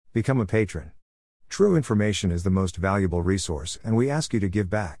Become a patron. True information is the most valuable resource, and we ask you to give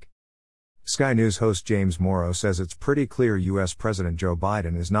back. Sky News host James Morrow says it's pretty clear U.S. President Joe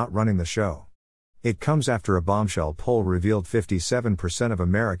Biden is not running the show. It comes after a bombshell poll revealed 57% of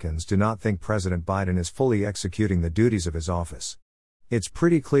Americans do not think President Biden is fully executing the duties of his office. It's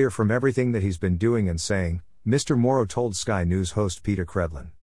pretty clear from everything that he's been doing and saying, Mr. Morrow told Sky News host Peter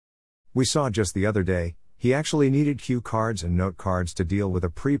Credlin. We saw just the other day, he actually needed cue cards and note cards to deal with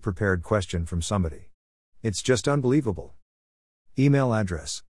a pre-prepared question from somebody. It's just unbelievable. Email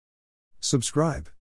address. Subscribe.